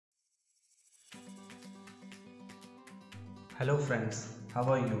Hello friends, how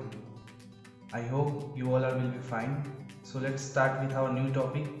are you? I hope you all will be fine. So let's start with our new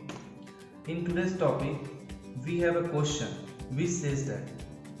topic. In today's topic, we have a question which says that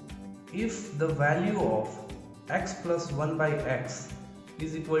if the value of x plus 1 by x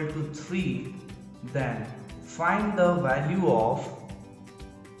is equal to 3, then find the value of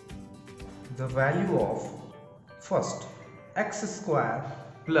first x square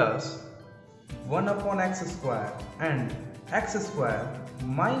plus 1 upon x square and x square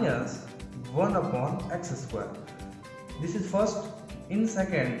minus 1 upon x square. This is first. In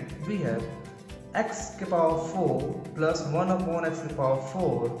second, we have x के power 4 plus 1 upon x के power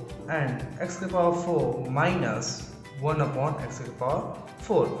 4 and x के power 4 minus 1 upon x के power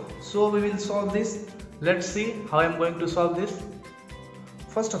 4. So we will solve this. Let's see how I am going to solve this.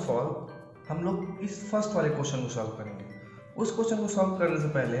 First of all, हम लोग इस first वाले question को solve करेंगे. उस क्वेश्चन को सॉल्व करने से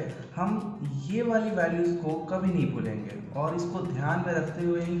पहले हम ये वाली वैल्यूज को कभी नहीं भूलेंगे और इसको ध्यान में रखते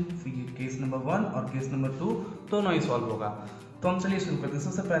हुए ही केस नंबर 1 और केस नंबर 2 दोनों ही सॉल्व होगा. तो हम चलिए शुरू करते हैं.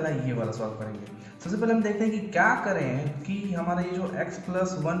 सबसे पहला ये वाला सॉल्व करेंगे. सबसे पहले हम देखते हैं कि क्या करें कि हमारा ये जो x प्लस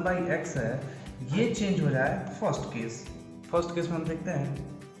 1 बाई एक्स है ये चेंज हो जाए फर्स्ट केस. फर्स्ट केस में हम देखते हैं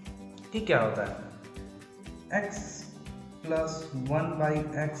कि क्या होता है. x plus 1 by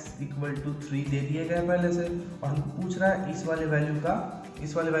x equal to 3 दे दिए गए पहले से और हमको पूछ रहा है इस वाले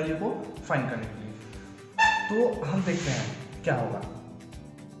वैल्यू को फाइंड करने के लिए. तो हम देखते हैं क्या होगा.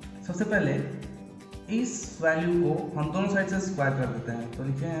 सबसे पहले इस वैल्यू को हम दोनों साइड से स्क्वायर कर देते हैं. तो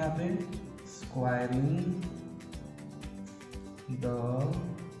लिखे हैं यहाँ पे स्क्वायरिंग द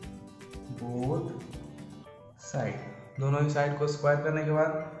बोथ साइड. दोनों ही साइड को स्क्वायर करने के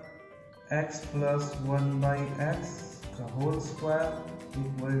बाद x प्लस 1 बाई एक्स का होल स्क्वायर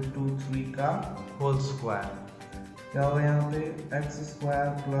इक्वल टू 3 का होल स्क्वायर. क्या होगा यहाँ पे x square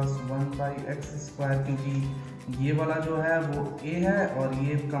plus 1 by x square, क्योंकि ये वाला जो है वो a है और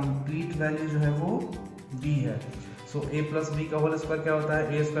ये कंप्लीट वैल्यू जो है वो b है. सो a प्लस b का होल स्क्वायर क्या होता है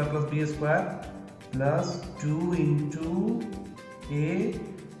a square plus b square plus 2 into a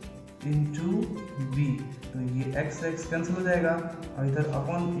into b. तो ये x कैंसिल हो जाएगा और इधर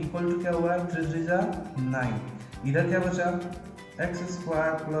अपॉन इक्वल टू क्या हुआ है 3 3 जा 9. इधर क्या बचा x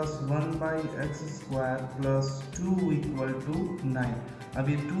square plus 1 by x square plus 2 equal to 9. अब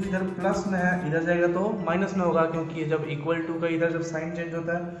ये 2 इधर प्लस में है, इधर जाएगा तो माइनस में होगा क्योंकि जब इक्वल टू का इधर जब साइन चेंज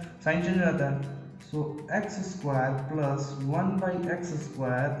होता है साइन चेंज हो जाता है. सो x square plus 1 by x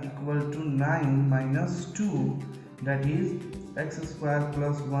square equal to 9 minus 2 that is x square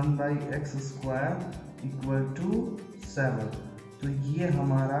plus 1 by x square equal to 7. तो ये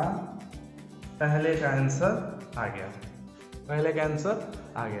हमारा पहले का आंसर आ गया.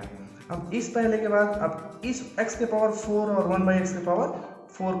 अब इस पहले के बाद अब इस x के पावर 4 और 1 बाई एक्स के पावर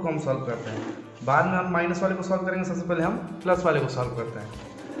 4 को हम सॉल्व करते हैं. बाद में हम माइनस वाले को सॉल्व करेंगे. सबसे पहले हम प्लस वाले को सॉल्व करते हैं.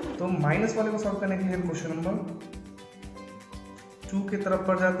 तो माइनस वाले को सॉल्व करने के लिए क्वेश्चन नंबर 2 की तरफ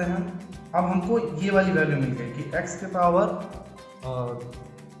बढ़ जाते हैं. अब हमको ये वाली वैल्यू मिल गई कि x के power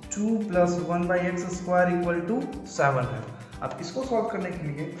 2 plus 1 by x square equal to 7 है. अब इसको सॉल्व करने के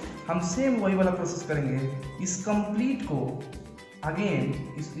लिए हम सेम वही वाला प्रोसेस करेंगे. इस कंप्लीट को अगेन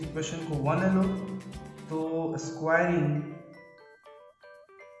इस इक्वेशन को 1 ले लो. तो squaring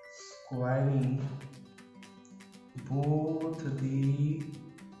both the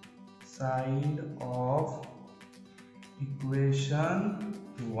side of equation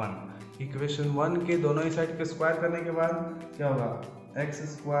 1 के दोनों ही साइड के स्क्वायर करने के बाद क्या होगा x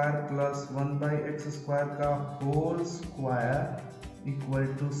square plus 1 by x square का होल स्क्वायर इक्वल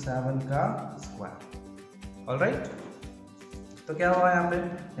टू 7 का स्क्वायर. ऑलराइट. तो क्या हुआ यहाँ पे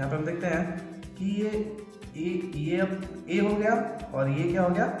हम देखते हैं कि ये अब a हो गया और ये क्या हो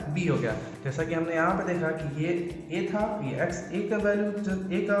गया b हो गया. जैसा कि हमने यहाँ पे देखा कि ये a था, ये x a का वैल्यू a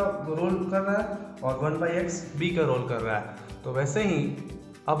का रोल कर रहा है और 1 बाई एक्स b का रोल कर रहा है. तो वैसे ही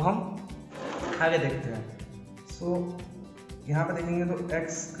अब हम आगे देखते हैं. सो यहाँ पे देखेंगे तो x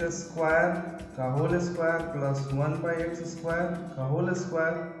का स्क्वायर का whole square plus 1 by x square का whole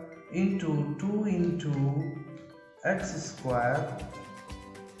square into 2 into x square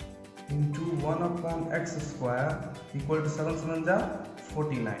into 1 upon x square equal to 7 7 जा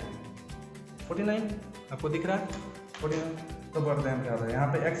 49. आपको दिख रहा है 49. तो बढ़ते हैं क्या होता है यहाँ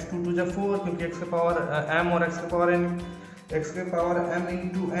पे x 2 2 जा 4 क्योंकि x के पावर m और x के पावर n, x के पावर m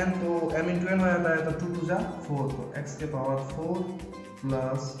इंटू n तो m इंटू n हो जाता है. तो 2 2 जा 4. तो x के पावर 4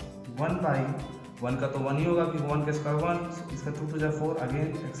 प्लस 1 बाई 1 का तो 1 ही होगा क्योंकि 1 के स्क्वायर 1. इसका 2 2 जा 4 अगेन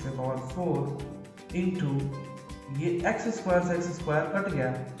x के पावर 4 इंटू ये x स्क्वायर से x स्क्वायर कट गया.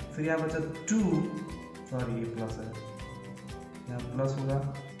 फिर यहाँ बचा 2, सॉरी ये प्लस है, यहाँ प्लस होगा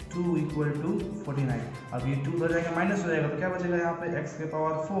 2 इक्वल टू 49। अब ये 2 उधर जाएगा माइनस हो जाएगा तो क्या बचेगा यहाँ पे x के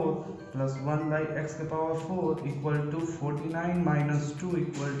पावर 4 प्लस 1 बाई एक्स के power 4 equal to 49 minus 2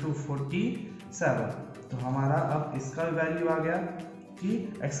 equal to 47। तो हमारा अब इसका भी वैल्यू आ गया कि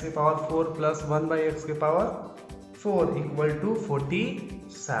x के पावर 4 प्लस 1 बाई एक्स के पावर 4 इक्वल टू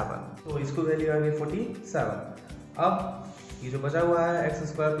 47। तो इसको वैल्यू आ गई 47। अब ये जो बचा हुआ है x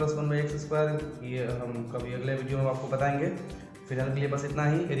square plus 1 by x square, ये हम कभी अगले वीडियो में आपको बताएंगे। फिलहाल के लिए बस इतना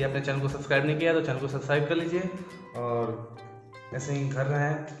ही। यदि आपने चैनल को सब्सक्राइब नहीं किया तो चैनल को सब्सक्राइब कर लीजिए और ऐसे ही घर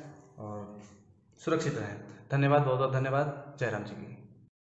रहें और सुरक्षित रहें। धन्यवाद, बहुत बहुत धन्यवाद। जय राम जी की।